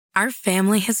Our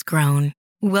family has grown.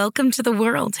 Welcome to the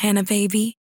world, Hannah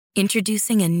baby.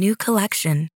 Introducing a new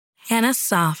collection, Hannah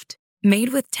Soft, made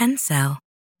with Tencel.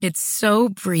 It's so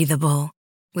breathable,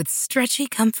 with stretchy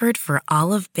comfort for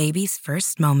all of baby's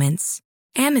first moments.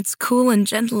 And it's cool and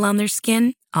gentle on their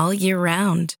skin all year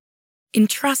round.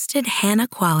 Entrusted Hannah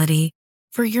quality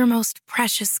for your most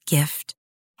precious gift.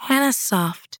 Hannah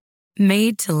Soft,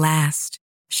 made to last.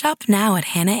 Shop now at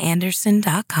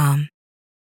hannahanderson.com.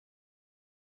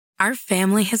 Our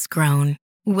family has grown.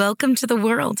 Welcome to the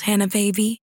world, Hannah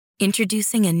baby.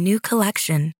 Introducing a new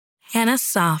collection, Hannah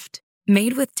Soft,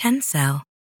 made with Tencel.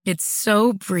 It's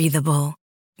so breathable,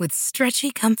 with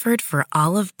stretchy comfort for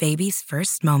all of baby's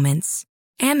first moments.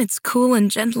 And it's cool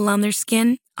and gentle on their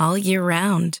skin all year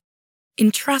round.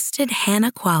 Entrusted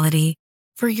Hannah quality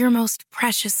for your most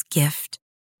precious gift.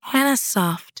 Hannah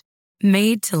Soft,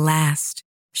 made to last.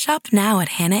 Shop now at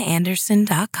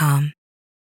hannahanderson.com.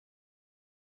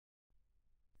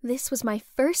 This was my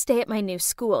first day at my new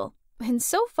school, and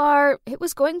so far, it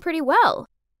was going pretty well.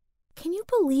 Can you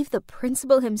believe the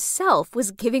principal himself was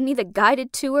giving me the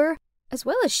guided tour, as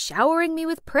well as showering me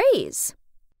with praise?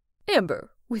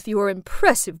 Amber, with your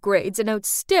impressive grades and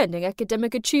outstanding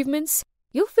academic achievements,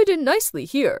 you'll fit in nicely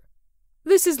here.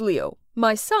 This is Leo,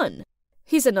 my son.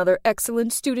 He's another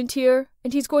excellent student here,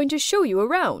 and he's going to show you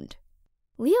around.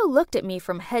 Leo looked at me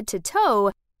from head to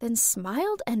toe, then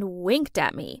smiled and winked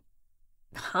at me.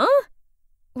 Huh?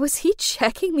 Was he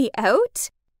checking me out?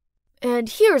 And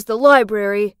here's the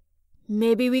library.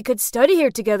 Maybe we could study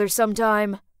here together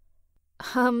sometime.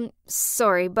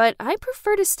 Sorry, but I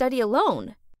prefer to study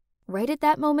alone. Right at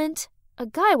that moment, a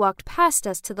guy walked past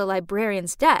us to the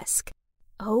librarian's desk.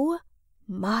 Oh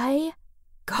my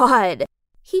God!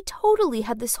 He totally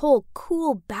had this whole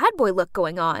cool bad boy look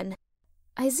going on.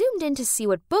 I zoomed in to see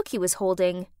what book he was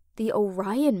holding. The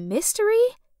Orion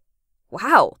Mystery?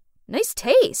 Wow, nice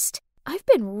taste. I've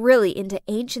been really into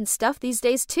ancient stuff these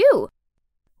days too.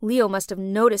 Leo must have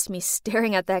noticed me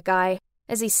staring at that guy,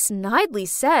 as he snidely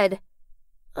said,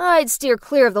 I'd steer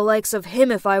clear of the likes of him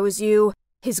if I was you.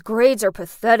 His grades are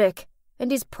pathetic,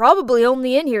 and he's probably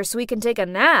only in here so he can take a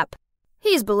nap.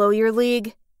 He's below your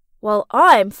league, while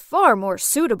I'm far more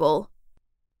suitable.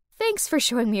 Thanks for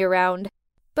showing me around,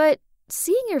 but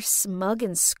seeing your smug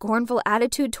and scornful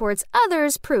attitude towards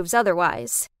others proves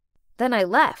otherwise. Then I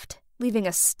left, leaving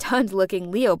a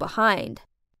stunned-looking Leo behind.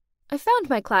 I found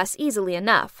my class easily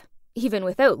enough, even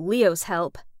without Leo's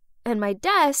help. And my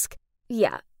desk,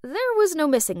 yeah, there was no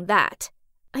missing that.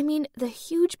 I mean, the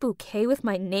huge bouquet with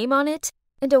my name on it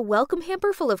and a welcome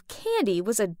hamper full of candy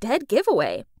was a dead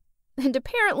giveaway. And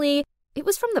apparently, it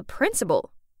was from the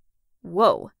principal.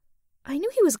 Whoa. I knew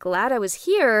he was glad I was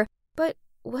here, but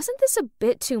wasn't this a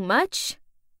bit too much?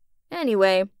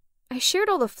 Anyway, I shared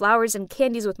all the flowers and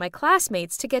candies with my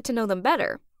classmates to get to know them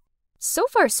better. So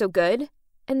far, so good.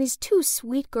 And these two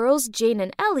sweet girls, Jane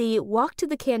and Ellie, walked to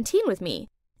the canteen with me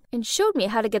and showed me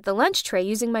how to get the lunch tray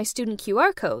using my student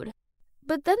QR code.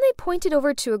 But then they pointed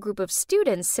over to a group of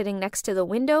students sitting next to the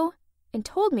window and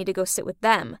told me to go sit with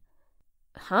them.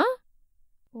 Huh?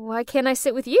 Why can't I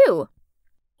sit with you?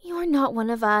 You're not one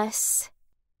of us.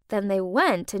 Then they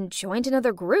went and joined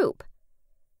another group.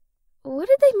 What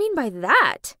did they mean by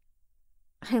that?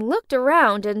 I looked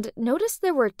around and noticed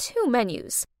there were two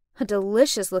menus, a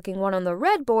delicious-looking one on the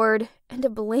red board and a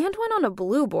bland one on a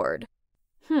blue board.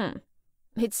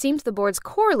 It seemed the boards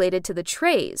correlated to the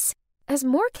trays, as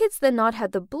more kids than not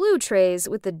had the blue trays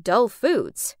with the dull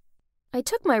foods. I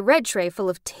took my red tray full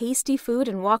of tasty food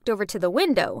and walked over to the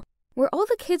window, where all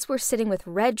the kids were sitting with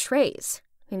red trays,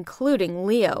 including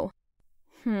Leo.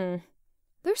 There's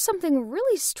something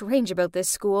really strange about this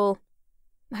school.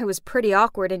 I was pretty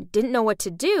awkward and didn't know what to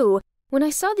do when I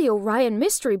saw the Orion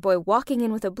Mystery Boy walking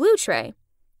in with a blue tray.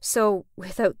 So,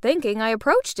 without thinking, I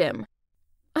approached him.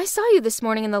 I saw you this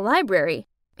morning in the library.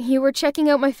 You were checking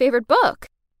out my favorite book.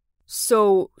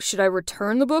 So, should I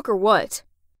return the book or what?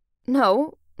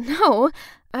 No,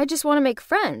 I just want to make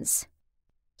friends.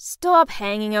 Stop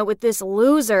hanging out with this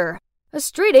loser. A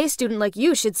straight-A student like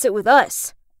you should sit with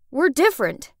us. We're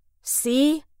different.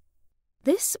 See?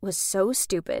 This was so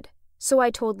stupid. So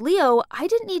I told Leo I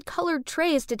didn't need colored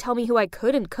trays to tell me who I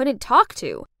could and couldn't talk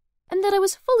to, and that I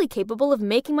was fully capable of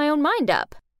making my own mind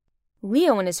up.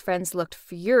 Leo and his friends looked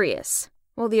furious,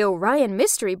 while the Orion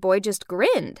Mystery Boy just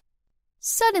grinned.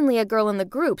 Suddenly, a girl in the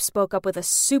group spoke up with a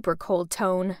super cold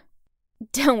tone.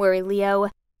 Don't worry, Leo.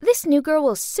 This new girl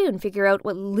will soon figure out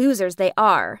what losers they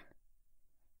are.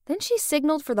 Then she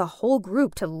signaled for the whole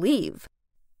group to leave.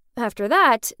 After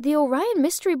that, the Orion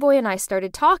Mystery Boy and I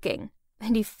started talking,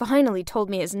 and he finally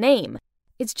told me his name.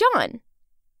 It's John.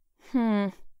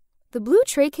 The blue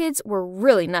tray kids were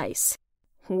really nice.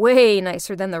 Way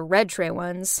nicer than the red tray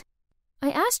ones. I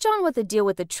asked John what the deal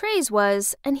with the trays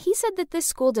was, and he said that this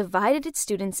school divided its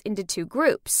students into 2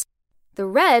 groups. The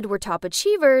red were top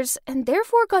achievers and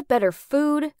therefore got better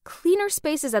food, cleaner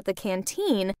spaces at the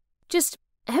canteen, just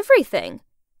everything,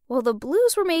 while the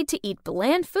blues were made to eat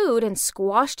bland food and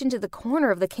squashed into the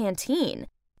corner of the canteen.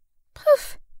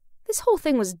 Poof! This whole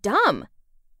thing was dumb.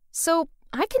 So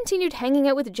I continued hanging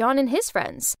out with John and his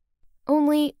friends.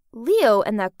 Only Leo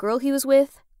and that girl he was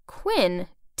with, Quinn,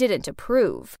 didn't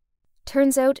approve.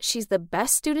 Turns out she's the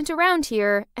best student around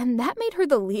here, and that made her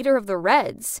the leader of the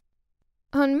Reds.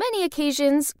 On many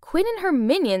occasions, Quinn and her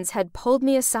minions had pulled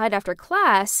me aside after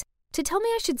class to tell me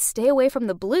I should stay away from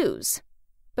the blues.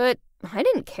 But I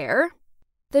didn't care.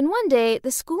 Then one day,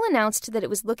 the school announced that it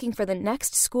was looking for the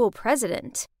next school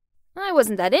president. I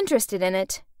wasn't that interested in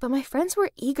it, but my friends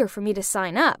were eager for me to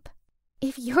sign up.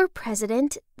 If you're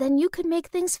president, then you could make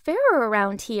things fairer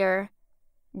around here.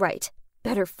 Right.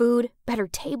 Better food, better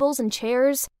tables and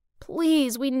chairs.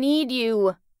 Please, we need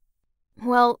you.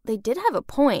 Well, they did have a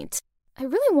point. I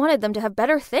really wanted them to have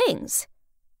better things.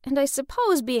 And I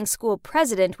suppose being school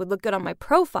president would look good on my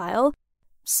profile.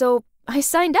 So I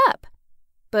signed up.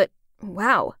 But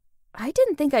wow, I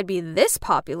didn't think I'd be this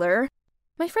popular.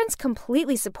 My friends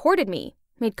completely supported me,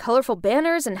 made colorful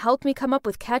banners, and helped me come up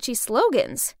with catchy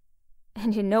slogans.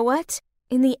 And you know what?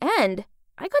 In the end,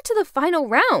 I got to the final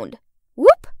round.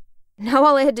 Whoop! Now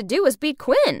all I had to do was beat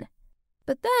Quinn.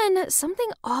 But then something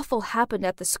awful happened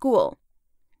at the school.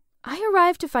 I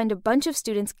arrived to find a bunch of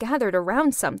students gathered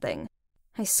around something.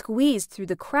 I squeezed through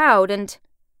the crowd and...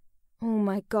 oh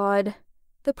my God.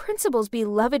 The principal's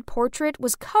beloved portrait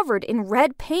was covered in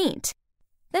red paint.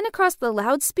 Then across the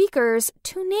loudspeakers,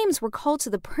 2 names were called to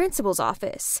the principal's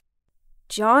office.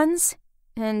 John's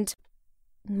and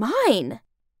mine.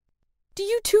 Do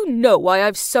you 2 know why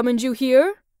I've summoned you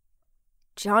here?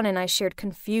 John and I shared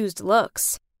confused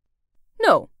looks.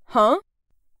 No, huh?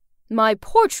 My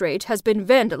portrait has been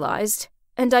vandalized,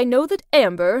 and I know that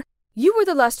Amber, you were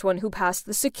the last one who passed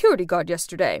the security guard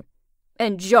yesterday.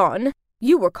 And John,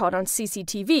 you were caught on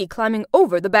CCTV climbing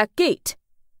over the back gate.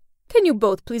 Can you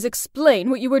both please explain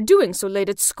what you were doing so late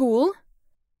at school?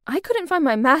 I couldn't find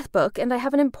my math book, and I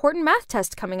have an important math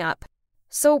test coming up.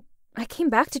 So I came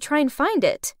back to try and find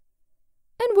it.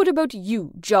 And what about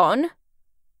you, John?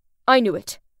 I knew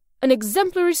it. An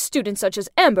exemplary student such as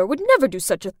Amber would never do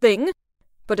such a thing.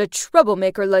 But a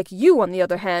troublemaker like you, on the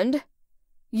other hand,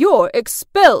 you're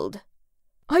expelled.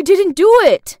 I didn't do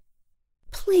it.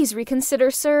 Please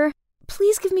reconsider, sir.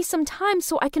 Please give me some time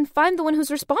so I can find the one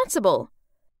who's responsible.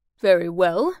 Very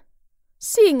well.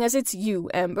 Seeing as it's you,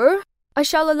 Amber, I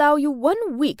shall allow you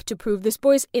 1 week to prove this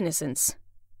boy's innocence.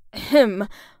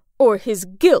 Or his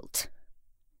guilt.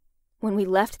 When we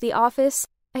left the office,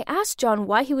 I asked John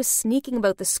why he was sneaking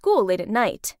about the school late at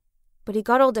night, but he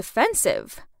got all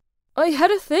defensive. I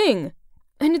had a thing,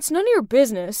 and it's none of your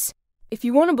business. If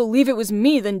you want to believe it was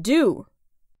me, then do.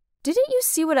 Didn't you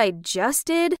see what I just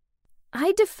did?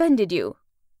 I defended you.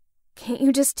 Can't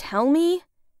you just tell me?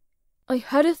 I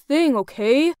had a thing,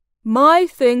 okay? My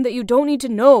thing that you don't need to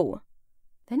know.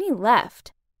 Then he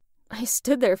left. I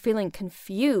stood there feeling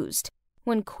confused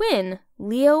when Quinn,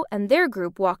 Leo, and their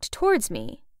group walked towards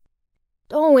me.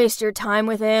 Don't waste your time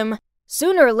with him.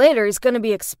 Sooner or later he's going to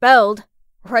be expelled.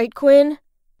 Right, Quinn?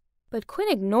 But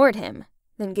Quinn ignored him,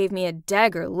 then gave me a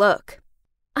dagger look.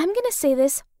 I'm going to say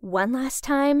this one last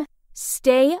time.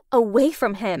 Stay away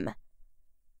from him.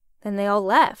 Then they all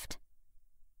left.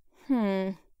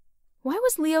 Why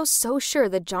was Leo so sure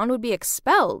that John would be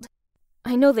expelled?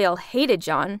 I know they all hated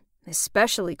John,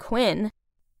 especially Quinn.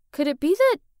 Could it be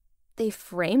that they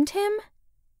framed him?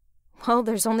 Well,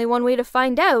 there's only one way to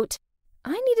find out.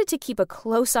 I needed to keep a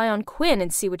close eye on Quinn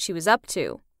and see what she was up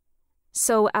to.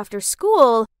 So after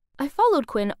school, I followed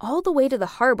Quinn all the way to the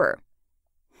harbor.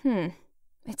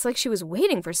 It's like she was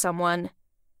waiting for someone.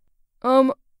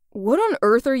 What on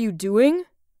earth are you doing?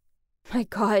 My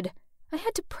God, I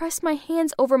had to press my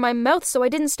hands over my mouth so I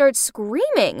didn't start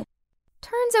screaming.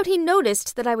 Turns out he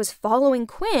noticed that I was following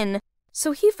Quinn,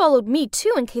 so he followed me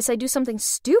too in case I do something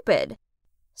stupid.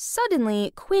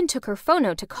 Suddenly, Quinn took her phone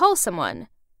out to call someone.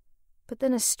 But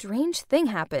then a strange thing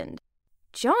happened.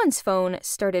 John's phone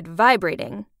started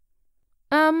vibrating.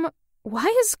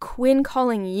 Why is Quinn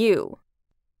calling you?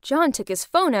 John took his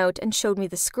phone out and showed me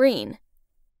the screen.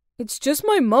 It's just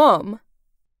my mom.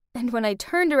 And when I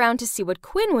turned around to see what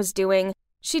Quinn was doing,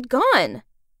 she'd gone.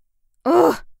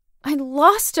 Ugh, I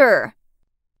lost her.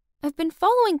 I've been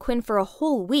following Quinn for a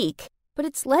whole week, but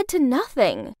it's led to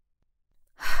nothing.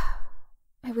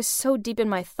 I was so deep in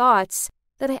my thoughts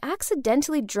that I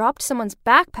accidentally dropped someone's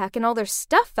backpack and all their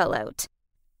stuff fell out.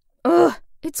 Ugh,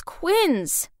 it's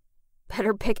Quinn's.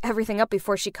 Better pick everything up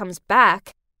before she comes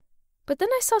back. But then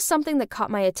I saw something that caught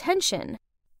my attention.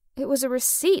 It was a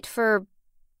receipt for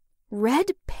red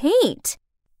paint.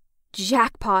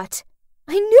 Jackpot.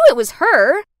 I knew it was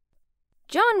her.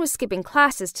 John was skipping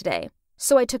classes today,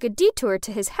 so I took a detour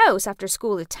to his house after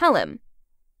school to tell him.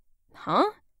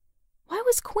 Huh? Why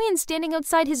was Quinn standing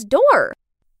outside his door?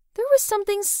 There was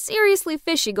something seriously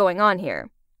fishy going on here,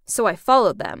 so I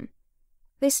followed them.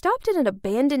 They stopped at an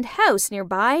abandoned house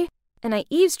nearby, and I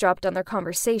eavesdropped on their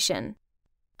conversation.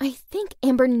 I think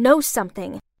Amber knows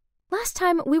something. Last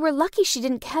time, we were lucky she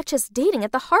didn't catch us dating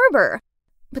at the harbor.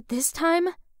 But this time,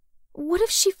 what if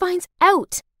she finds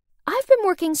out? I've been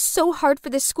working so hard for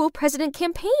this school president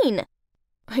campaign.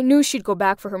 I knew she'd go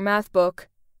back for her math book.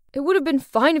 It would have been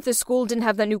fine if the school didn't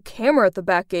have that new camera at the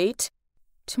back gate.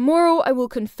 Tomorrow I will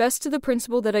confess to the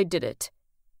principal that I did it.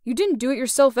 You didn't do it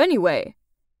yourself anyway.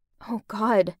 Oh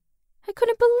God, I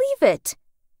couldn't believe it.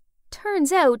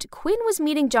 Turns out Quinn was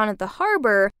meeting John at the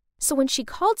harbor, so when she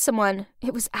called someone,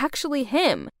 it was actually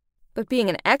him. But being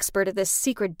an expert at this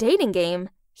secret dating game,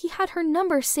 he had her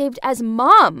number saved as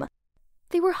Mom.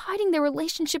 They were hiding their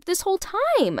relationship this whole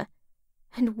time.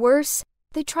 And worse,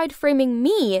 they tried framing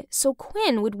me so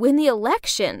Quinn would win the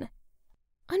election.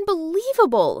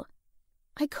 Unbelievable.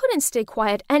 I couldn't stay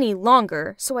quiet any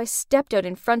longer, so I stepped out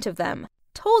in front of them,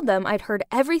 told them I'd heard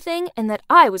everything and that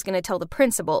I was going to tell the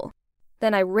principal.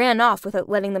 Then I ran off without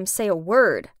letting them say a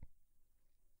word.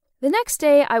 The next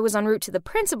day, I was en route to the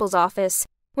principal's office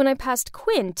when I passed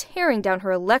Quinn tearing down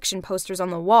her election posters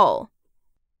on the wall.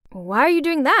 Why are you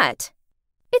doing that?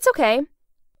 It's okay.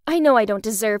 I know I don't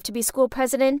deserve to be school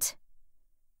president.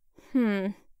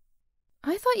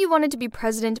 I thought you wanted to be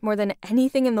president more than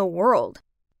anything in the world.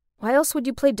 Why else would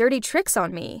you play dirty tricks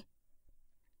on me?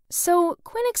 So,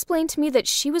 Quinn explained to me that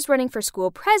she was running for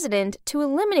school president to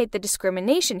eliminate the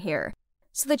discrimination here,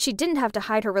 so that she didn't have to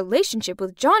hide her relationship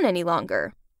with John any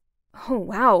longer. Oh,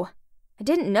 wow. I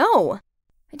didn't know.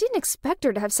 I didn't expect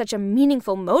her to have such a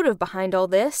meaningful motive behind all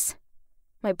this.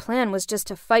 My plan was just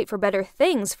to fight for better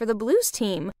things for the Blues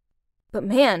team. But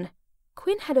man,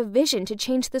 Quinn had a vision to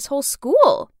change this whole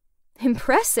school.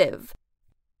 Impressive.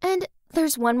 And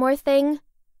there's one more thing.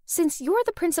 Since you're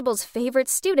the principal's favorite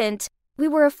student, we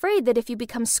were afraid that if you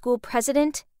become school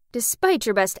president, despite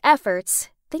your best efforts,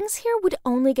 things here would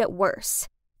only get worse.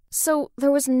 So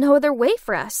there was no other way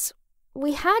for us.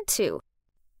 We had to.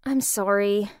 I'm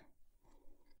sorry.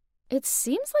 It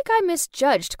seems like I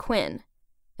misjudged Quinn,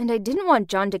 and I didn't want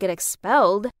John to get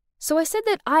expelled, so I said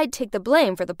that I'd take the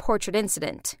blame for the portrait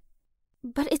incident.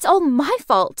 But it's all my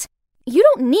fault. You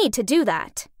don't need to do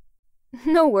that.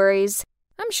 No worries.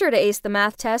 I'm sure to ace the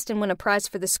math test and win a prize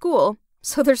for the school,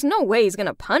 so there's no way he's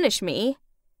gonna punish me.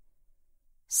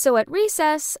 So at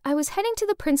recess, I was heading to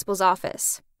the principal's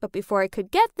office, but before I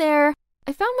could get there,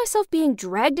 I found myself being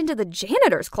dragged into the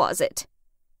janitor's closet.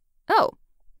 Oh,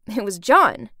 it was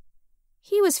John.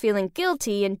 He was feeling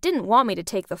guilty and didn't want me to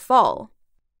take the fall.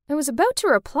 I was about to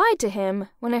reply to him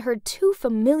when I heard two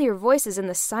familiar voices in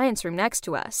the science room next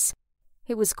to us.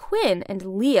 It was Quinn and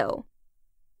Leo.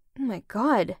 Oh my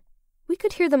God, we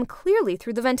could hear them clearly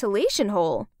through the ventilation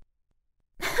hole.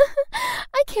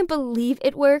 I can't believe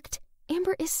it worked.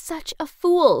 Amber is such a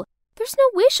fool. There's no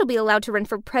way she'll be allowed to run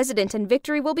for president and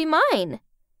victory will be mine.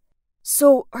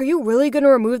 So, are you really going to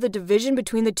remove the division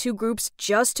between the two groups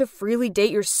just to freely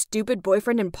date your stupid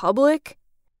boyfriend in public?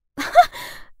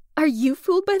 Are you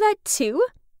fooled by that too?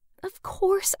 Of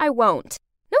course I won't.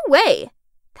 No way.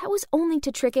 That was only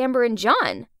to trick Amber and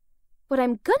John. What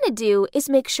I'm gonna do is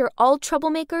make sure all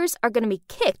troublemakers are gonna be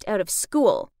kicked out of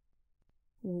school.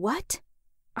 What?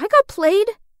 I got played?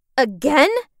 Again?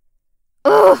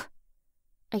 Ugh!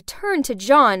 I turned to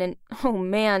John and, oh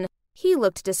man, he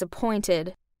looked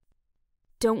disappointed.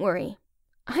 Don't worry.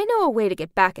 I know a way to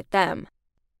get back at them.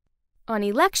 On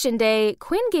election day,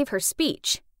 Quinn gave her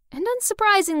speech, and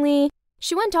unsurprisingly,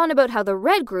 she went on about how the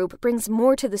Red Group brings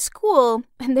more to the school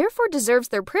and therefore deserves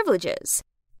their privileges.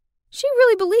 She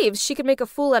really believes she could make a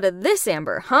fool out of this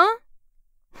Amber, huh?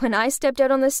 When I stepped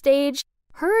out on the stage,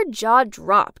 her jaw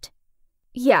dropped.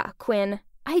 Yeah, Quinn,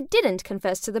 I didn't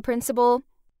confess to the principal.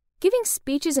 Giving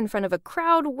speeches in front of a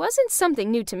crowd wasn't something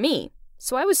new to me,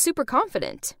 so I was super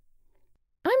confident.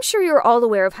 I'm sure you're all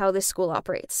aware of how this school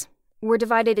operates. We're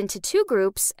divided into two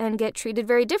groups and get treated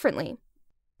very differently.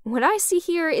 What I see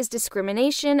here is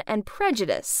discrimination and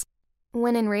prejudice,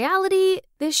 when in reality,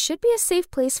 this should be a safe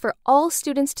place for all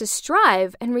students to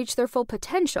strive and reach their full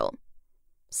potential.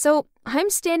 So, I'm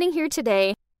standing here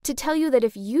today to tell you that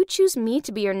if you choose me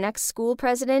to be your next school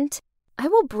president, I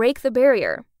will break the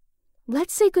barrier.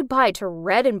 Let's say goodbye to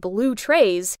red and blue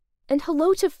trays and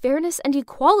hello to fairness and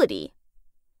equality.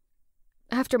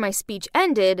 After my speech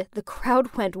ended, the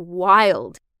crowd went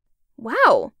wild.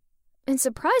 Wow! And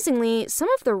surprisingly, some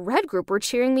of the red group were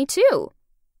cheering me too.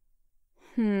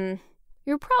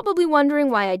 You're probably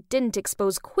wondering why I didn't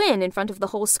expose Quinn in front of the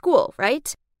whole school,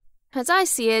 right? As I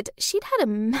see it, she'd had a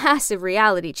massive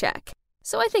reality check,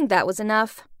 so I think that was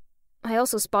enough. I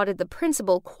also spotted the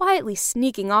principal quietly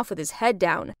sneaking off with his head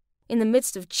down, in the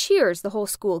midst of cheers the whole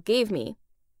school gave me.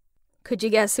 Could you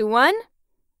guess who won?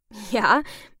 Yeah,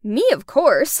 me of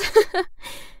course.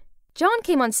 John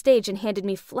came on stage and handed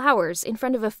me flowers in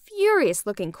front of a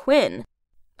furious-looking Quinn.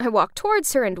 I walked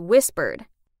towards her and whispered,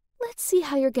 "Let's see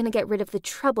how you're gonna get rid of the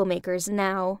troublemakers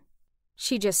now."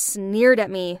 She just sneered at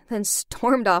me, then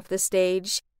stormed off the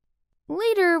stage.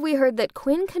 Later, we heard that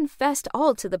Quinn confessed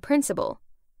all to the principal.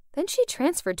 Then she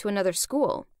transferred to another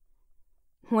school.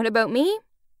 What about me?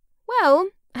 Well,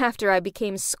 after I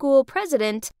became school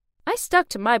president, I stuck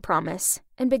to my promise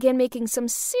and began making some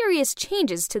serious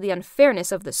changes to the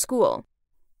unfairness of the school.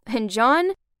 And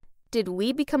John, did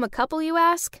we become a couple, you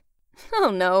ask?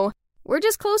 Oh no, we're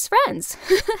just close friends.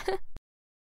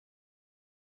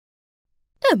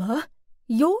 Emma,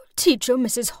 your teacher,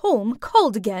 Mrs. Holm,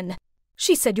 called again.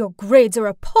 She said your grades are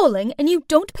appalling and you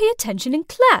don't pay attention in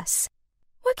class.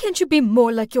 Why can't you be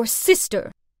more like your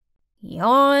sister?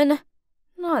 Yawn.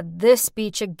 Not this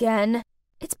speech again.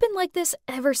 It's been like this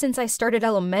ever since I started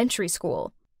elementary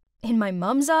school. In my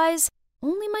mom's eyes,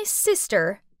 only my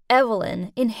sister,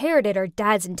 Evelyn, inherited our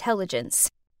dad's intelligence,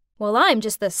 while I'm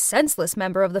just the senseless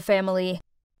member of the family.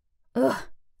 Ugh,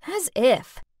 as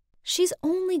if. She's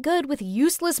only good with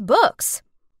useless books.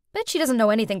 Bet she doesn't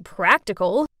know anything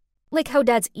practical, like how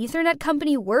Dad's Ethernet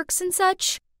company works and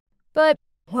such. But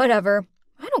whatever,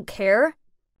 I don't care.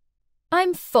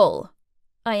 I'm full,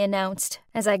 I announced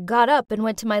as I got up and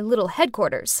went to my little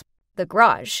headquarters, the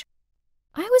garage.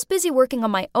 I was busy working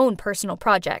on my own personal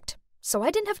project, so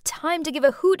I didn't have time to give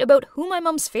a hoot about who my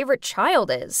mom's favorite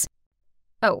child is.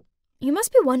 Oh, you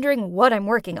must be wondering what I'm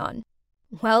working on.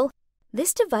 Well,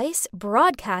 this device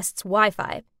broadcasts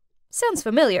Wi-Fi. Sounds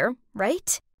familiar,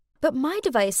 right? But my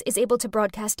device is able to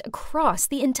broadcast across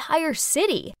the entire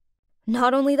city.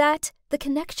 Not only that, the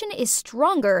connection is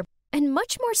stronger and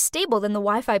much more stable than the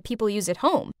Wi-Fi people use at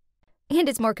home. And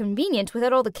it's more convenient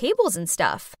without all the cables and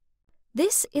stuff.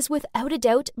 This is without a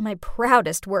doubt my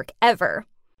proudest work ever.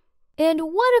 And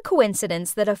what a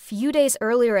coincidence that a few days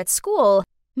earlier at school,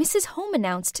 Mrs. Holm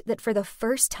announced that for the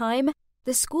first time,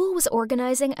 the school was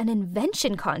organizing an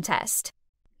invention contest.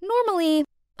 Normally,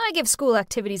 I give school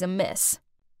activities a miss,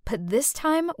 but this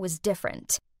time was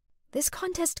different. This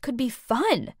contest could be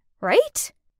fun,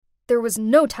 right? There was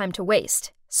no time to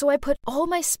waste, so I put all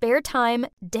my spare time,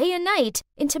 day and night,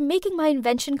 into making my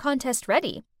invention contest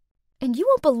ready. And you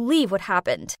won't believe what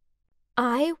happened.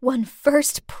 I won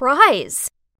first prize!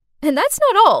 And that's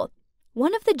not all.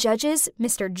 One of the judges,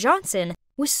 Mr. Johnson,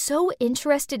 was so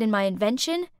interested in my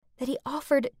invention that he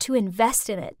offered to invest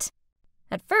in it.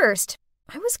 At first,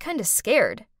 I was kind of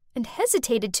scared and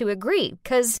hesitated to agree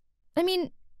because, I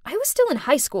was still in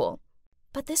high school.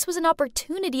 But this was an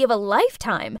opportunity of a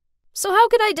lifetime, so how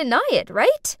could I deny it,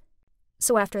 right?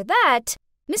 So after that,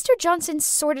 Mr. Johnson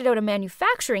sorted out a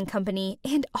manufacturing company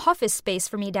and office space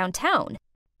for me downtown.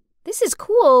 This is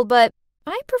cool, but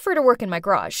I prefer to work in my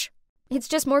garage. It's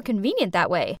just more convenient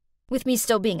that way, with me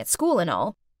still being at school and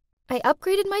all. I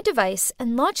upgraded my device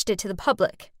and launched it to the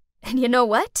public. And you know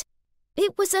what?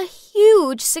 It was a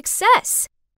huge success.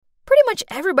 Pretty much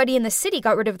everybody in the city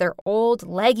got rid of their old,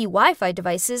 laggy Wi-Fi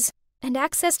devices and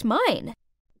accessed mine.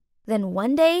 Then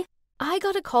one day, I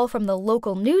got a call from the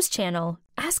local news channel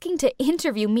asking to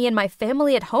interview me and my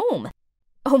family at home.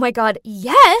 Oh my god,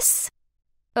 yes!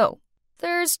 Oh,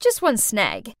 there's just one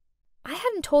snag. I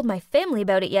hadn't told my family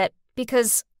about it yet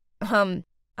because,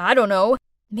 I don't know.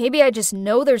 Maybe I just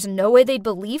know there's no way they'd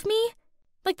believe me?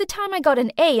 Like the time I got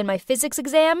an A in my physics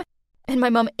exam, and my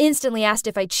mom instantly asked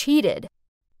if I cheated.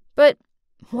 But,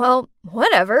 well,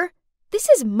 whatever. This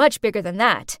is much bigger than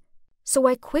that. So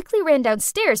I quickly ran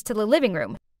downstairs to the living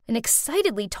room and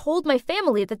excitedly told my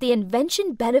family that the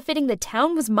invention benefiting the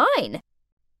town was mine.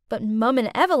 But Mum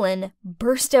and Evelyn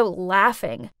burst out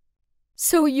laughing.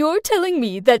 So you're telling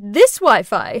me that this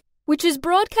Wi-Fi, which is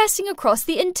broadcasting across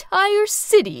the entire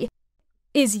city,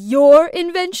 is your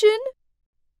invention?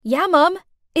 Yeah, Mum,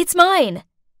 it's mine.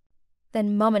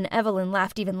 Then Mum and Evelyn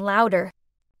laughed even louder.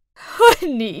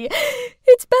 Honey,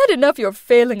 it's bad enough you're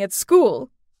failing at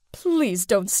school. Please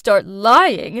don't start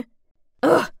lying.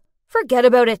 Ugh, forget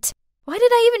about it. Why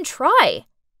did I even try?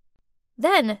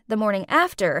 Then, the morning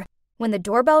after, When the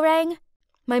doorbell rang,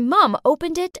 my mom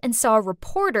opened it and saw a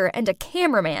reporter and a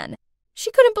cameraman. She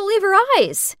couldn't believe her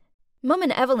eyes. Mom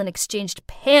and Evelyn exchanged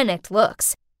panicked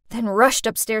looks, then rushed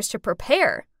upstairs to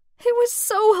prepare. It was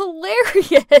so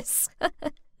hilarious.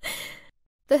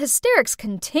 The hysterics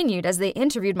continued as they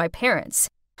interviewed my parents.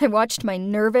 I watched my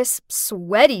nervous,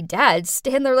 sweaty dad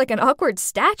stand there like an awkward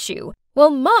statue, while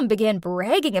Mom began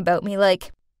bragging about me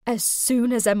like, "As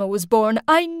soon as Emma was born,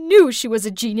 I knew she was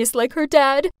a genius like her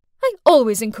dad. I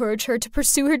always encourage her to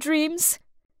pursue her dreams."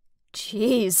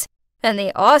 Jeez, and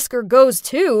the Oscar goes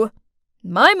to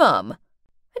my mom.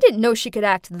 I didn't know she could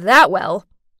act that well.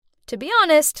 To be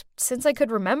honest, since I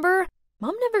could remember,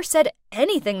 Mom never said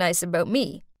anything nice about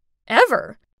me.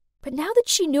 Ever. But now that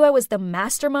she knew I was the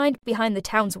mastermind behind the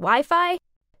town's Wi-Fi,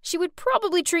 she would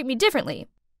probably treat me differently.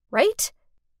 Right?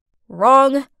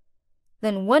 Wrong.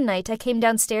 Then one night I came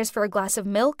downstairs for a glass of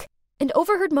milk and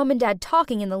overheard Mom and Dad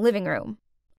talking in the living room.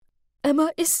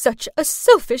 "Emma is such a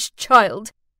selfish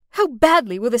child. How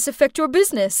badly will this affect your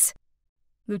business?"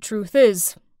 "The truth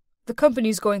is, the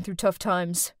company's going through tough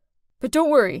times. But don't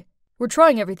worry, we're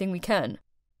trying everything we can."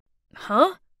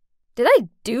 Huh? Did I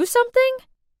do something?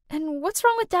 And what's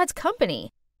wrong with Dad's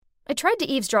company? I tried to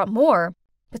eavesdrop more,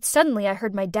 but suddenly I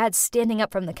heard my dad standing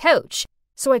up from the couch,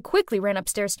 so I quickly ran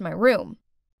upstairs to my room.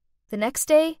 The next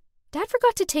day, Dad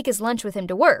forgot to take his lunch with him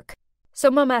to work, so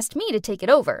Mom asked me to take it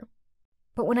over.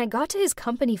 But when I got to his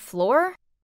company floor,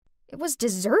 it was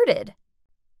deserted.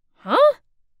 Huh?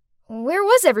 Where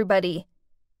was everybody?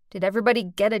 Did everybody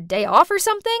get a day off or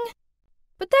something?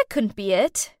 But that couldn't be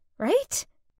it, right?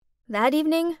 That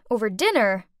evening, over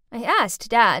dinner, I asked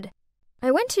Dad.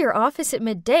 "I went to your office at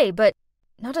midday, but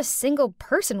not a single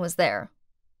person was there.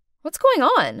 What's going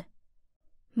on?"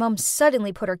 Mom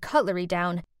suddenly put her cutlery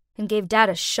down and gave Dad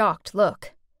a shocked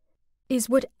look. "Is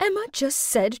what Emma just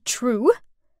said true?"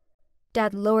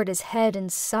 Dad lowered his head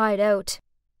and sighed out.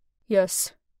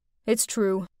 "Yes, it's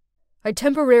true. I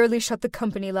temporarily shut the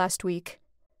company last week.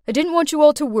 I didn't want you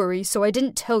all to worry, so I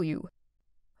didn't tell you.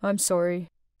 I'm sorry."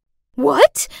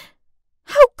 "What?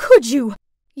 How could you?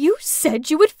 You said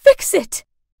you would fix it."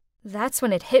 That's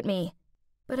when it hit me.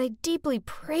 But I deeply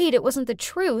prayed it wasn't the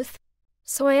truth.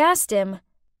 So I asked him,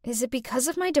 "Is it because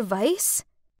of my device?"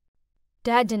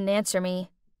 Dad didn't answer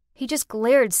me. He just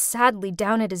glared sadly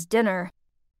down at his dinner.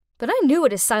 But I knew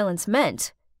what his silence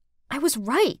meant. I was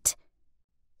right.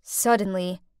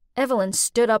 Suddenly, Evelyn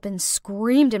stood up and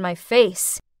screamed in my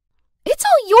face. "It's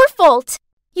all your fault!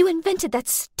 You invented that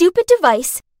stupid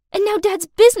device, and now Dad's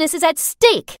business is at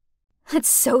stake. That's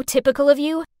so typical of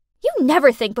you. You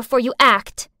never think before you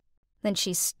act." Then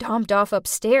she stomped off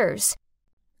upstairs.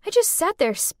 I just sat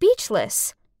there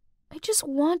speechless. I just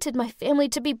wanted my family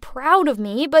to be proud of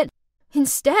me, but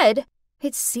instead,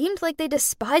 it seemed like they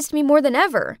despised me more than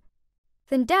ever.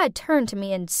 Then Dad turned to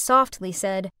me and softly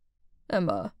said,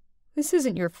 "Emma, this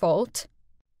isn't your fault."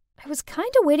 I was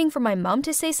kind of waiting for my mom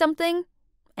to say something,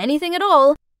 anything at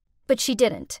all, but she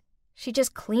didn't. She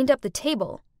just cleaned up the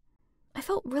table. I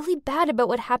felt really bad about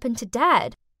what happened to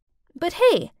Dad. But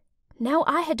hey, now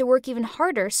I had to work even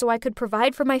harder so I could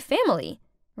provide for my family,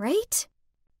 right?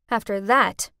 After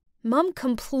that, Mom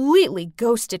completely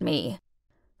ghosted me.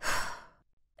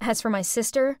 As for my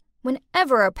sister,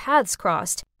 whenever our paths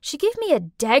crossed, she gave me a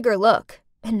dagger look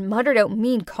and muttered out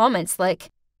mean comments like,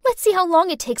 "Let's see how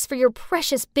long it takes for your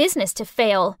precious business to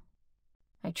fail."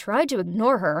 I tried to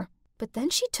ignore her, but then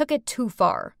she took it too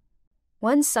far.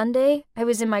 One Sunday, I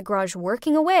was in my garage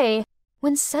working away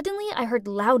when suddenly I heard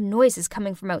loud noises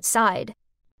coming from outside.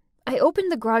 I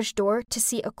opened the garage door to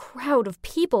see a crowd of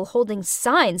people holding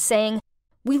signs saying,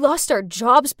 "We lost our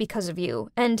jobs because of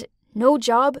you," and "No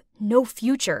job, no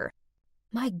future."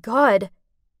 My God,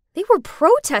 they were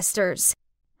protesters.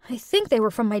 I think they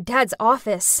were from my dad's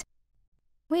office.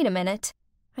 Wait a minute.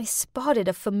 I spotted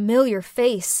a familiar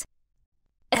face.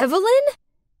 Evelyn?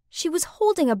 She was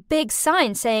holding a big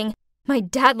sign saying, "My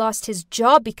dad lost his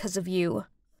job because of you."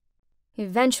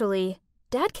 Eventually,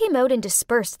 Dad came out and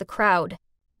dispersed the crowd.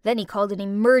 Then he called an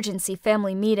emergency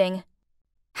family meeting.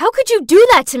 "How could you do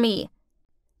that to me?"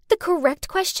 The correct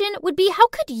question would be, how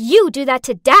could you do that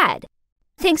to Dad?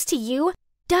 Thanks to you,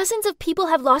 dozens of people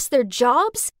have lost their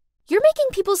jobs. You're making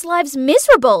people's lives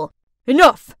miserable.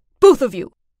 Enough, both of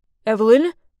you.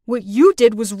 Evelyn, what you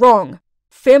did was wrong.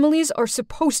 Families are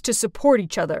supposed to support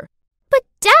each other. But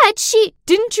Dad,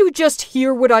 Didn't you just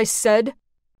hear what I said?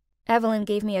 Evelyn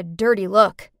gave me a dirty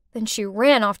look. Then she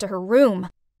ran off to her room.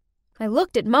 I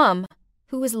looked at Mom,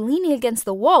 who was leaning against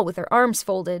the wall with her arms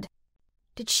folded.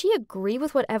 Did she agree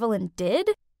with what Evelyn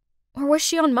did? Or was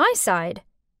she on my side?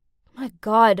 My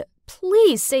God,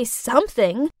 please say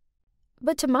something.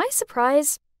 But to my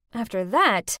surprise, After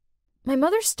that, my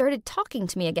mother started talking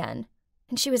to me again,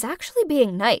 and she was actually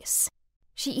being nice.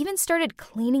 She even started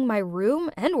cleaning my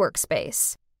room and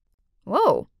workspace.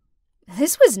 Whoa,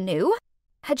 this was new.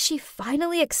 Had she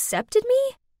finally accepted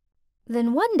me?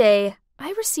 Then one day,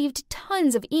 I received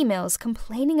tons of emails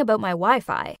complaining about my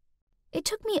Wi-Fi. It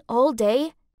took me all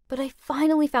day, but I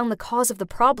finally found the cause of the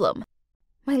problem.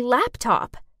 My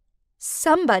laptop.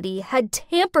 Somebody had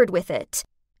tampered with it.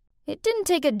 It didn't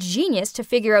take a genius to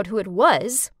figure out who it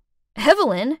was.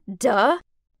 Evelyn, duh.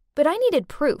 But I needed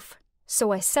proof,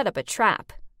 so I set up a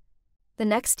trap. The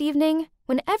next evening,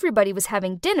 when everybody was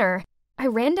having dinner, I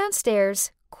ran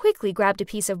downstairs, quickly grabbed a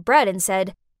piece of bread and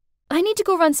said, "I need to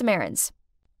go run some errands.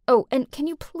 Oh, and can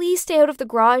you please stay out of the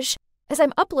garage, as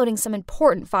I'm uploading some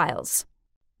important files?"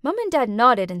 Mom and Dad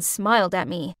nodded and smiled at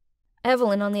me.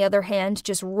 Evelyn, on the other hand,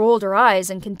 just rolled her eyes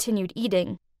and continued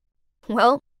eating.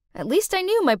 Well, at least I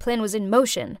knew my plan was in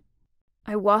motion.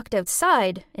 I walked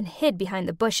outside and hid behind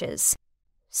the bushes.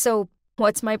 So,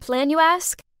 what's my plan, you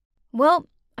ask? Well,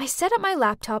 I set up my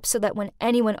laptop so that when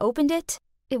anyone opened it,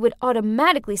 it would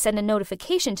automatically send a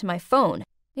notification to my phone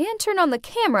and turn on the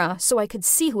camera so I could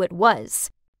see who it was.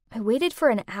 I waited for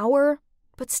an hour,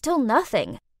 but still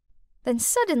nothing. Then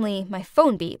suddenly, my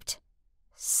phone beeped.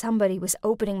 Somebody was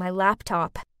opening my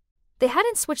laptop. They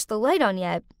hadn't switched the light on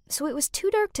yet, so it was too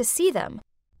dark to see them,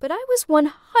 but I was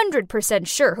 100%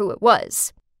 sure who it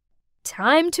was.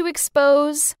 Time to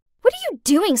expose. What are you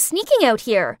doing sneaking out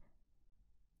here?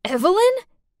 Evelyn?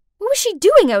 What was she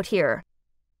doing out here?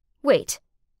 Wait,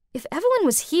 if Evelyn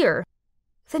was here,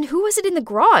 then who was it in the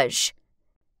garage?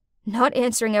 Not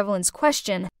answering Evelyn's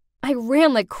question, I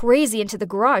ran like crazy into the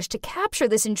garage to capture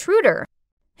this intruder.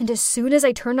 And as soon as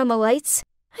I turned on the lights,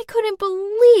 I couldn't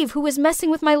believe who was messing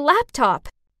with my laptop.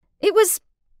 It was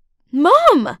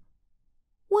Mom!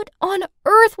 What on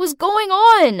earth was going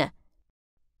on?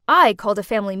 I called a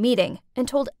family meeting and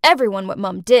told everyone what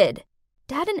Mom did.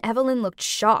 Dad and Evelyn looked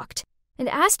shocked and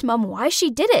asked Mom why she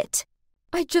did it.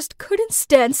 "I just couldn't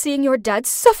stand seeing your dad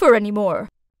suffer anymore.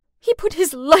 He put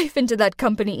his life into that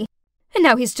company, and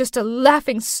now he's just a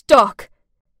laughing stock.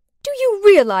 Do you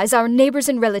realize our neighbors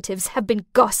and relatives have been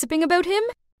gossiping about him?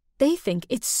 They think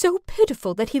it's so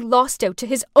pitiful that he lost out to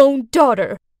his own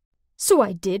daughter. So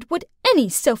I did what any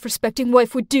self-respecting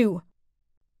wife would do."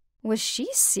 Was she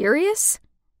serious?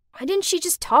 Why didn't she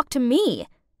just talk to me?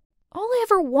 All I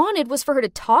ever wanted was for her to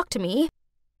talk to me.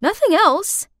 Nothing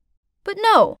else. But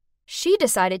no, she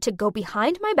decided to go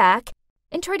behind my back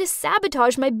and try to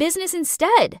sabotage my business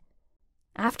instead.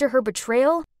 After her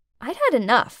betrayal, I'd had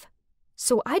enough.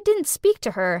 So I didn't speak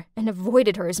to her and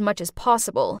avoided her as much as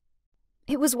possible.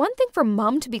 It was one thing for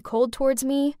Mom to be cold towards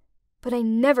me, but I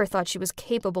never thought she was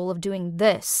capable of doing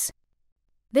this.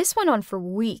 This went on for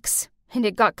weeks, and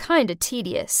it got kinda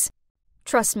tedious.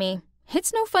 Trust me,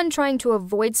 it's no fun trying to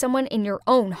avoid someone in your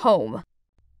own home.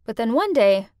 But then one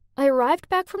day, I arrived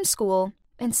back from school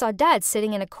and saw Dad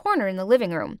sitting in a corner in the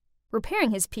living room, repairing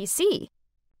his PC.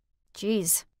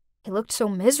 Geez, he looked so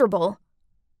miserable.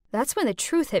 That's when the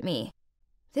truth hit me.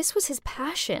 This was his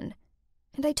passion,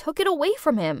 and I took it away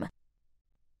from him.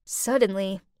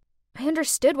 Suddenly, I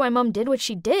understood why Mom did what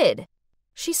she did.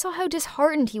 She saw how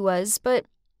disheartened he was, but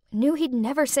knew he'd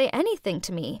never say anything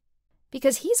to me,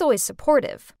 because he's always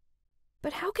supportive.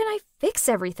 But how can I fix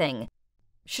everything?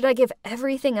 Should I give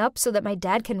everything up so that my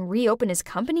dad can reopen his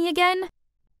company again?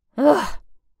 Ugh,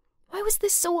 why was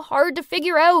this so hard to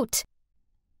figure out?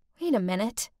 Wait a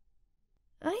minute.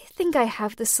 I think I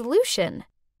have the solution.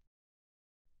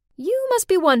 You must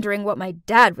be wondering what my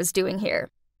dad was doing here.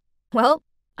 Well,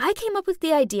 I came up with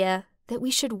the idea that we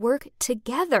should work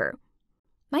together.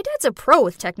 My dad's a pro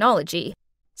with technology,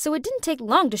 so it didn't take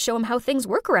long to show him how things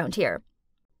work around here.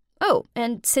 Oh,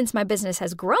 and since my business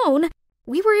has grown,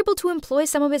 we were able to employ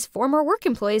some of his former work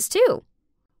employees too.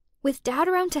 With Dad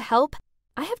around to help,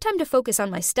 I have time to focus on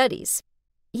my studies.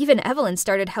 Even Evelyn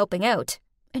started helping out,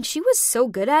 and she was so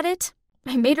good at it,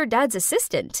 I made her dad's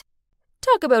assistant.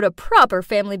 Talk about a proper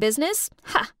family business.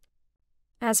 Ha!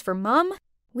 As for Mom,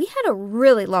 we had a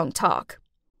really long talk.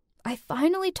 I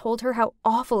finally told her how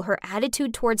awful her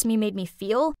attitude towards me made me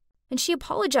feel, and she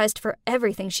apologized for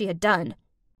everything she had done.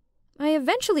 I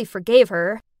eventually forgave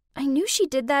her. I knew she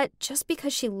did that just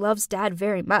because she loves Dad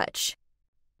very much.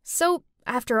 So,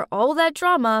 after all that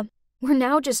drama, we're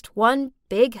now just one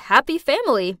big happy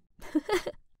family.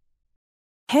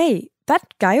 "Hey,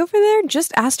 that guy over there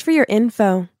just asked for your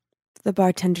info," the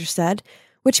bartender said,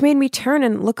 which made me turn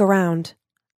and look around.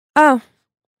 Oh,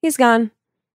 he's gone.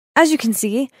 As you can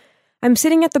see, I'm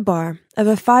sitting at the bar of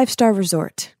a 5-star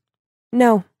resort.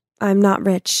 No, I'm not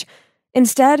rich.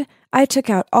 Instead, I took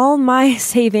out all my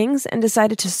savings and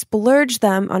decided to splurge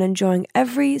them on enjoying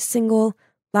every single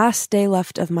last day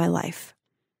left of my life.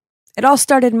 It all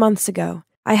started months ago.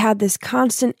 I had this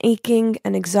constant aching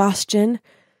and exhaustion.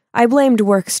 I blamed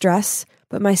work stress,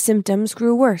 but my symptoms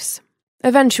grew worse.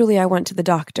 Eventually, I went to the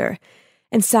doctor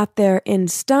and sat there in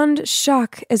stunned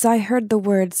shock as I heard the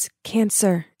words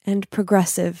cancer and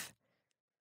progressive.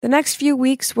 The next few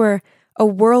weeks were a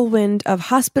whirlwind of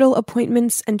hospital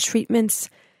appointments and treatments.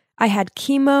 I had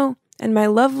chemo, and my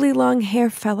lovely long hair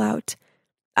fell out.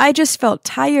 I just felt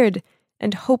tired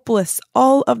and hopeless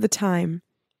all of the time.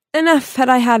 Enough that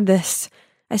I had this.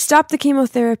 I stopped the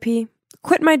chemotherapy,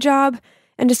 quit my job,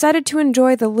 and decided to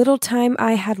enjoy the little time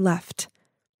I had left.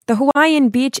 The Hawaiian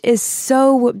beach is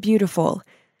so beautiful.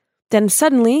 Then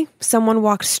suddenly, someone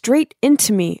walked straight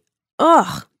into me.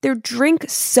 Ugh, their drink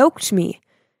soaked me.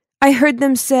 I heard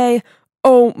them say,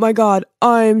 "Oh my God,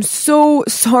 I'm so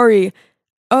sorry."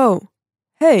 "Oh,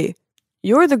 hey,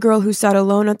 you're the girl who sat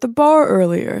alone at the bar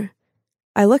earlier."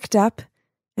 I looked up,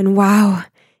 and wow,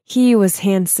 he was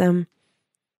handsome.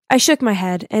 I shook my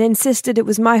head and insisted it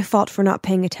was my fault for not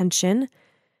paying attention.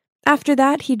 After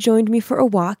that, he joined me for a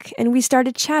walk, and we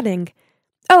started chatting.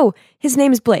 Oh, his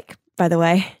name's Blake, by the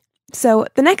way. So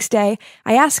the next day,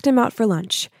 I asked him out for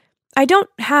lunch. I don't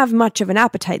have much of an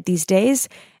appetite these days,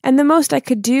 and the most I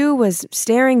could do was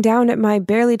staring down at my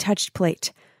barely touched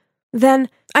plate. Then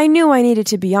I knew I needed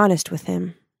to be honest with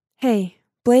him. "Hey,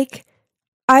 Blake,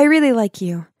 I really like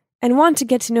you and want to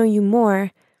get to know you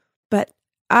more, but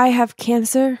I have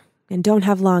cancer and don't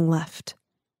have long left."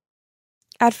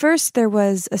 At first, there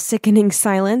was a sickening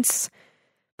silence,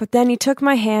 but then he took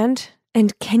my hand,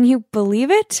 and can you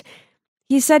believe it?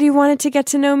 He said he wanted to get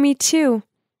to know me too.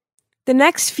 The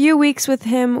next few weeks with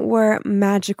him were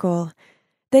magical.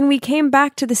 Then we came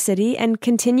back to the city and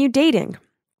continued dating.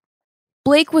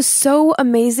 Blake was so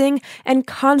amazing and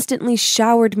constantly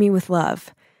showered me with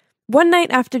love. One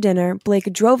night after dinner,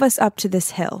 Blake drove us up to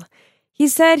this hill. He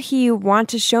said he wanted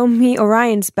to show me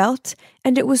Orion's belt,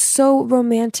 and it was so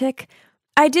romantic.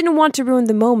 I didn't want to ruin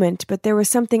the moment, but there was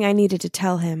something I needed to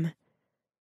tell him.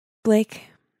 "Blake,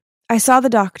 I saw the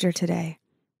doctor today.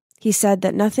 He said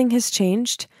that nothing has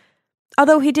changed.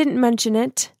 Although he didn't mention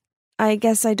it, I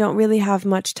guess I don't really have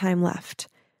much time left."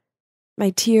 My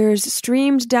tears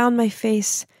streamed down my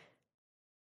face.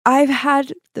 "I've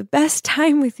had the best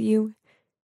time with you.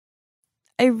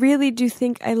 I really do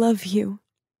think I love you."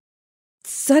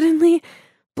 Suddenly,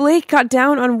 Blake got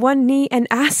down on one knee and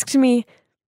asked me,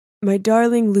 "My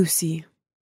darling Lucy,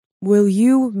 will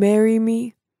you marry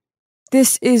me?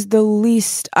 This is the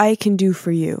least I can do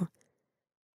for you."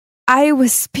 I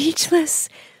was speechless,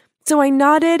 so I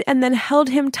nodded and then held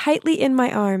him tightly in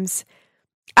my arms.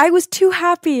 I was too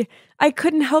happy. I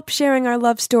couldn't help sharing our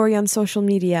love story on social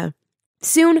media.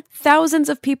 Soon, thousands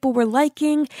of people were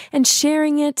liking and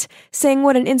sharing it, saying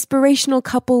what an inspirational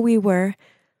couple we were.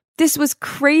 This was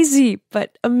crazy,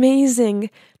 but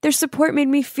amazing. Their support made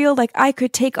me feel like I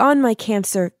could take on my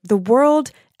cancer, the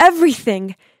world,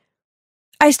 everything.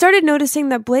 I started noticing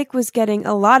that Blake was getting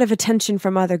a lot of attention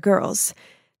from other girls.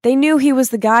 They knew he was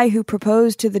the guy who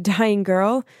proposed to the dying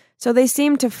girl, so they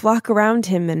seemed to flock around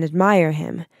him and admire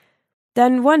him.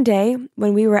 Then one day,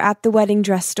 when we were at the wedding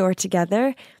dress store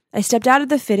together, I stepped out of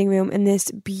the fitting room in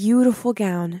this beautiful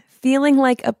gown, feeling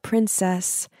like a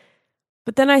princess.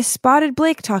 But then I spotted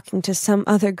Blake talking to some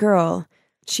other girl.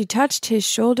 She touched his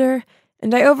shoulder,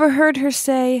 and I overheard her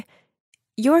say,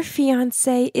 "Your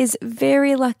fiancé is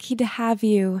very lucky to have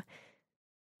you."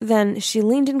 Then she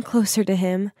leaned in closer to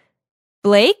him.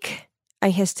 "Blake?"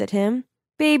 I hissed at him.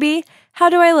 "Baby, how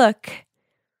do I look?"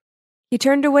 He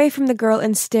turned away from the girl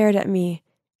and stared at me.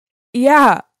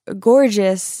 "Yeah,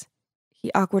 gorgeous,"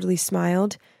 he awkwardly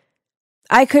smiled.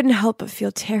 I couldn't help but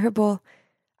feel terrible.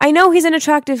 I know he's an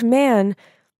attractive man,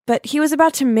 but he was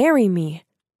about to marry me.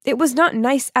 It was not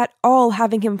nice at all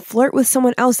having him flirt with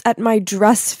someone else at my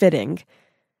dress fitting.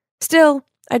 Still,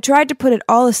 I tried to put it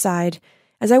all aside,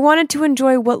 as I wanted to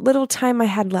enjoy what little time I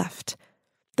had left.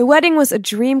 The wedding was a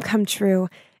dream come true.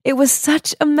 It was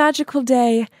such a magical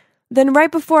day. Then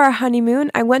right before our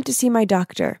honeymoon, I went to see my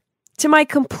doctor. To my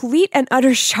complete and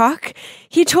utter shock,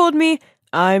 he told me,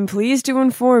 "I'm pleased to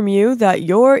inform you that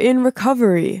you're in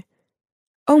recovery."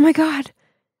 Oh my God.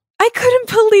 I couldn't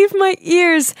believe my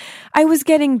ears. I was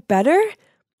getting better.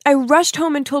 I rushed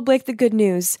home and told Blake the good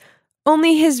news.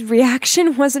 Only his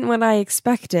reaction wasn't what I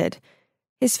expected.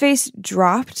 His face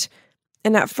dropped,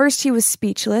 and at first he was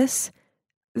speechless.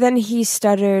 Then he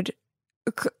stuttered,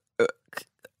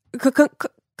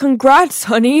 "Congrats,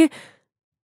 honey."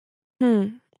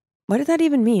 What did that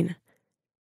even mean?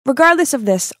 Regardless of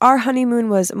this, our honeymoon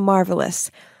was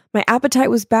marvelous. My appetite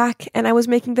was back, and I was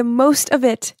making the most of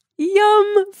it.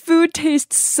 Yum! Food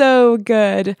tastes so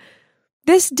good.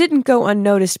 This didn't go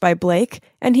unnoticed by Blake,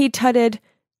 and he tutted,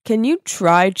 "Can you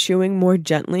try chewing more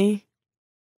gently?"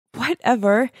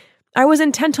 Whatever. I was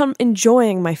intent on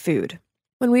enjoying my food.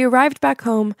 When we arrived back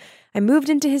home, I moved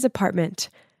into his apartment.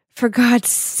 For God's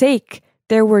sake,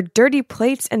 there were dirty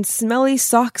plates and smelly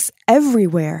socks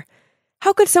everywhere.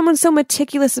 How could someone so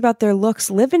meticulous about their looks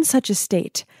live in such a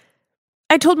state?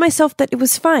 I told myself that it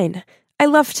was fine. I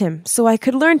loved him, so I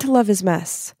could learn to love his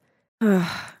mess.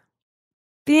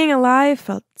 Being alive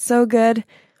felt so good.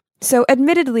 So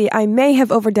admittedly, I may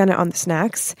have overdone it on the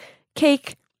snacks.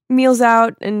 Cake, meals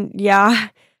out, and yeah,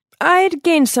 I'd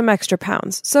gained some extra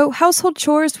pounds, so household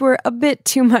chores were a bit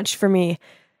too much for me.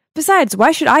 Besides,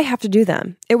 why should I have to do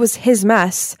them? It was his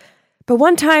mess. But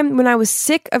one time, when I was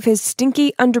sick of his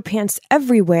stinky underpants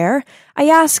everywhere, I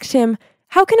asked him,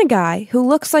 "How can a guy who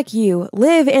looks like you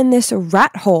live in this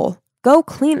rat hole? Go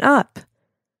clean up."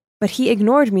 But he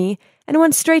ignored me and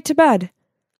went straight to bed.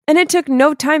 And it took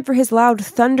no time for his loud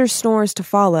thunder snores to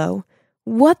follow.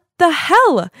 What the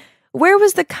hell? Where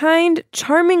was the kind,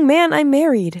 charming man I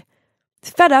married?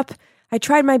 Fed up, I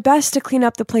tried my best to clean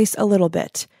up the place a little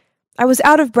bit. I was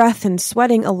out of breath and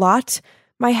sweating a lot.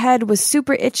 My head was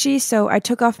super itchy, so I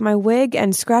took off my wig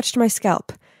and scratched my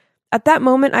scalp. At that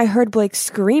moment, I heard Blake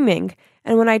screaming,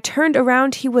 and when I turned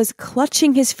around, he was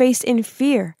clutching his face in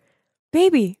fear.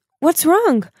 "Baby, what's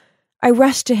wrong?" I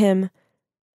rushed to him.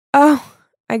 "Oh,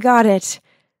 I got it."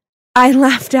 I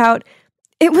laughed out.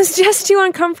 "It was just too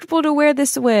uncomfortable to wear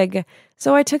this wig,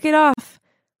 so I took it off.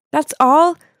 That's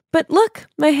all, but look,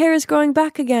 my hair is growing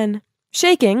back again."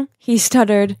 Shaking, he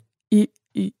stuttered,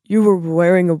 You were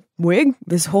wearing a wig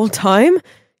this whole time?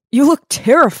 You look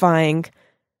terrifying."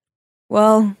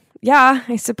 "Well, yeah,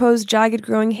 I suppose jagged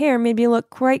growing hair made me look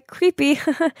quite creepy."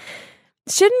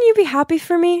 "Shouldn't you be happy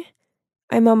for me?"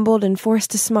 I mumbled and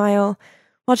forced a smile,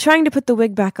 while trying to put the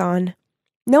wig back on.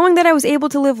 Knowing that I was able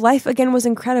to live life again was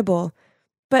incredible,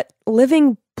 but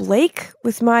living Blake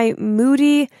with my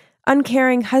moody,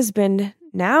 uncaring husband,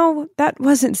 now, that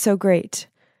wasn't so great.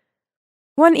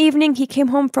 One evening, he came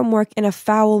home from work in a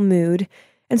foul mood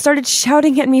and started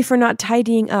shouting at me for not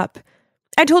tidying up.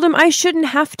 I told him I shouldn't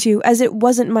have to, as it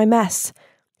wasn't my mess.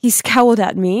 He scowled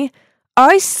at me.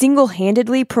 "I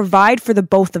single-handedly provide for the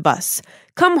both of us.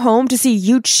 Come home to see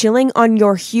you chilling on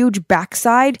your huge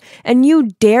backside, and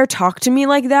you dare talk to me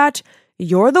like that?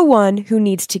 You're the one who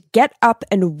needs to get up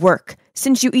and work,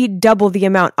 since you eat double the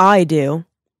amount I do."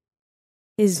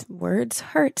 His words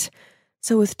hurt.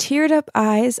 So with teared-up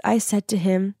eyes, I said to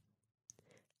him,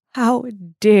 "How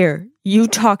dare you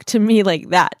talk to me like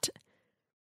that?"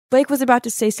 Blake was about to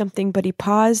say something, but he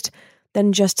paused,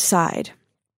 then just sighed.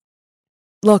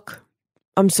 "Look,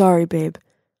 I'm sorry, babe.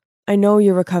 I know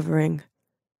you're recovering."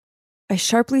 I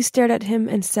sharply stared at him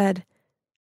and said,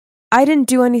 "I didn't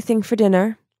do anything for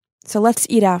dinner, so let's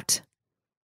eat out."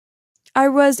 I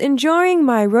was enjoying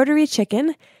my rotary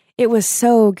chicken. It was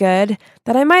so good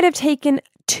that I might have taken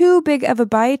too big of a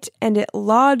bite, and it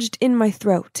lodged in my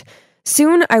throat.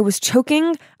 Soon I was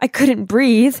choking. I couldn't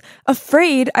breathe.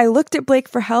 Afraid, I looked at Blake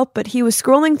for help, but he was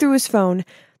scrolling through his phone.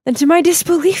 Then to my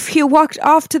disbelief, he walked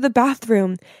off to the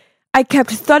bathroom. I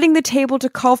kept thudding the table to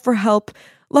call for help.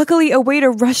 Luckily, a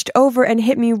waiter rushed over and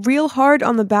hit me real hard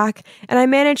on the back, and I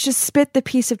managed to spit the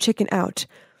piece of chicken out.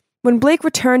 When Blake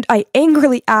returned, I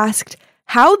angrily asked,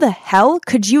 "How the hell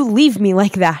could you leave me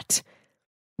like that?"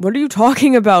 "What are you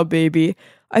talking about, baby?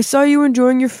 I saw you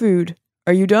enjoying your food.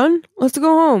 Are you done? Let's go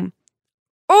home."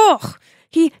 Ugh!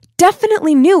 He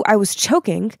definitely knew I was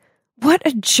choking. What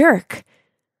a jerk.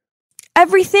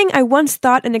 Everything I once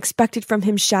thought and expected from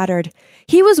him shattered.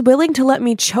 He was willing to let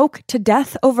me choke to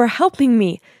death over helping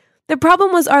me. The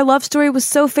problem was our love story was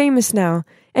so famous now,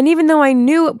 and even though I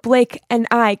knew Blake and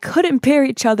I couldn't bear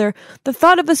each other, the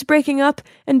thought of us breaking up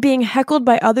and being heckled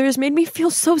by others made me feel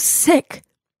so sick.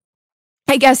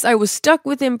 I guess I was stuck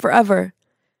with him forever.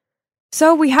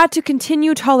 So we had to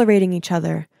continue tolerating each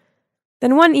other.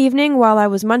 Then one evening, while I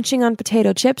was munching on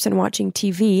potato chips and watching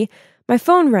TV, my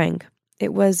phone rang.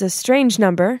 It was a strange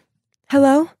number.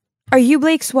 "Hello? Are you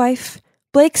Blake's wife?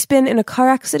 Blake's been in a car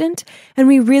accident, and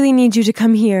we really need you to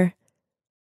come here."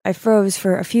 I froze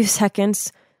for a few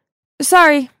seconds.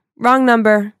 "Sorry, wrong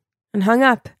number," and hung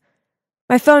up.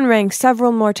 My phone rang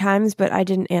several more times, but I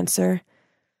didn't answer.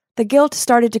 The guilt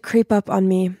started to creep up on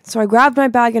me, so I grabbed my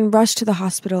bag and rushed to the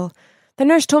hospital. The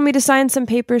nurse told me to sign some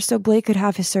papers so Blake could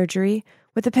have his surgery.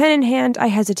 With a pen in hand, I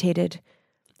hesitated.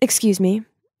 "Excuse me,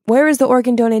 where is the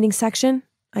organ donating section?"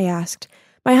 I asked.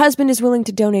 "My husband is willing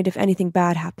to donate if anything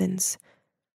bad happens."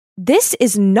 "This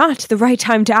is not the right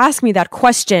time to ask me that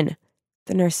question,"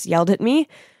 the nurse yelled at me.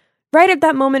 Right at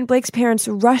that moment, Blake's parents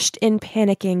rushed in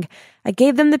panicking. I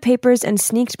gave them the papers and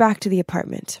sneaked back to the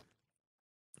apartment.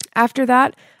 After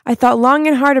that, I thought long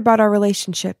and hard about our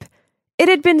relationship. It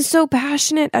had been so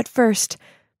passionate at first,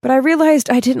 but I realized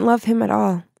I didn't love him at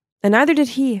all, and neither did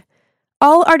he.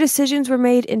 All our decisions were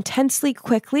made intensely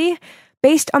quickly,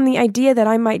 based on the idea that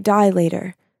I might die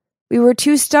later. We were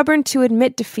too stubborn to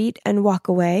admit defeat and walk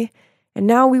away, and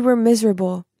now we were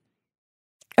miserable.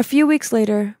 A few weeks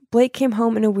later, Blake came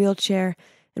home in a wheelchair,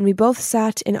 and we both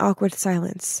sat in awkward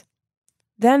silence.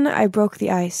 Then I broke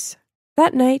the ice.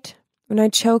 That night, when I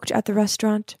choked at the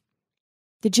restaurant,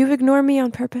 "Did you ignore me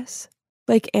on purpose?"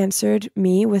 Blake answered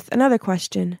me with another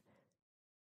question.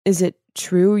 "Is it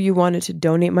true you wanted to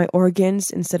donate my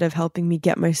organs instead of helping me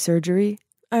get my surgery?"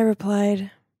 I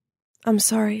replied, "I'm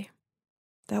sorry.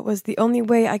 That was the only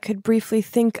way I could briefly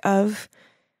think of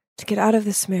to get out of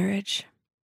this marriage."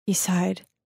 He sighed.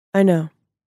 "I know.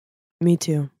 Me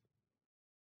too.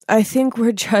 I think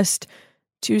we're just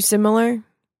too similar,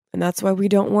 and that's why we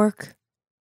don't work."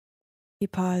 He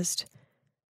paused.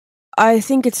 "I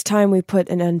think it's time we put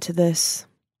an end to this."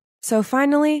 So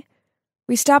finally,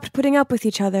 we stopped putting up with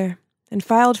each other and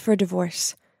filed for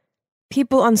divorce.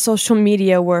 People on social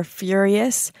media were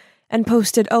furious and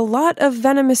posted a lot of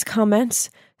venomous comments,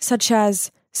 such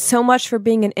as, "So much for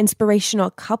being an inspirational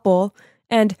couple,"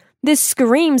 and "This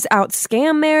screams out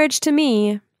scam marriage to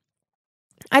me."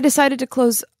 I decided to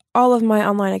close all of my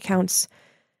online accounts.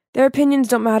 Their opinions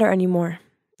don't matter anymore.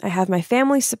 I have my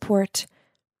family's support.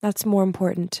 That's more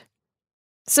important.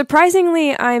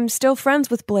 Surprisingly, I'm still friends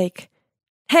with Blake.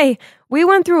 Hey, we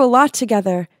went through a lot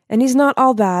together, and he's not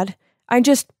all bad. I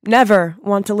just never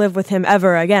want to live with him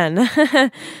ever again.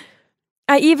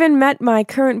 I even met my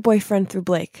current boyfriend through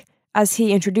Blake, as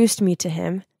he introduced me to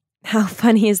him. How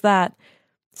funny is that?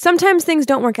 Sometimes things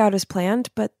don't work out as planned,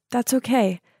 but that's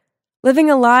okay. Living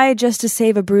a lie just to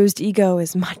save a bruised ego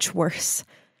is much worse.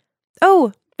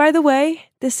 Oh, by the way,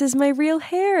 this is my real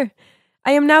hair.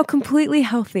 I am now completely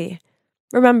healthy.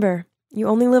 Remember, you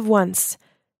only live once.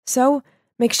 So,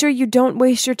 make sure you don't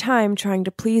waste your time trying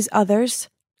to please others,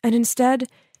 and instead,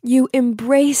 you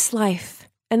embrace life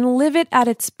and live it at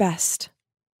its best.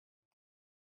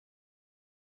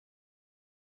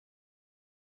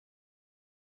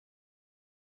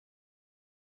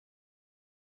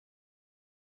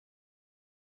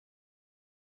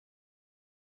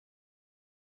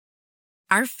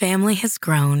 Our family has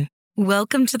grown.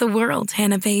 Welcome to the world,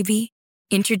 Hannah baby.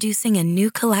 Introducing a new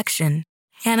collection,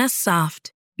 Hannah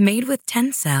Soft, made with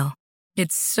Tencel.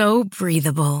 It's so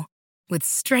breathable, with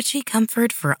stretchy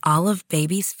comfort for all of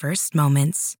baby's first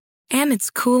moments. And it's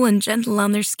cool and gentle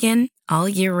on their skin all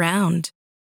year round.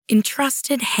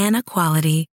 Entrusted Hannah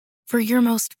quality for your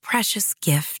most precious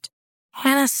gift.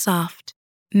 Hannah Soft,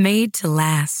 made to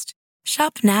last.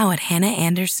 Shop now at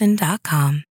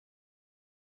hannahanderson.com.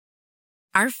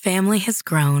 Our family has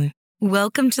grown.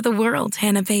 Welcome to the world,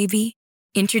 Hannah baby.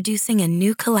 Introducing a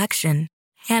new collection,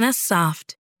 Hannah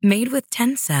Soft, made with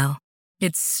Tencel.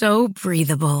 It's so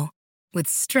breathable, with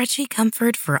stretchy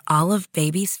comfort for all of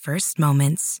baby's first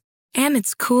moments. And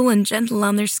it's cool and gentle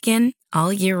on their skin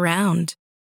all year round.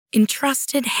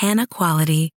 Entrusted Hannah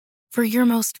quality for your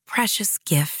most precious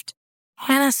gift.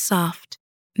 Hannah Soft,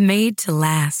 made to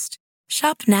last.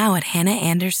 Shop now at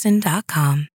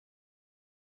hannahanderson.com.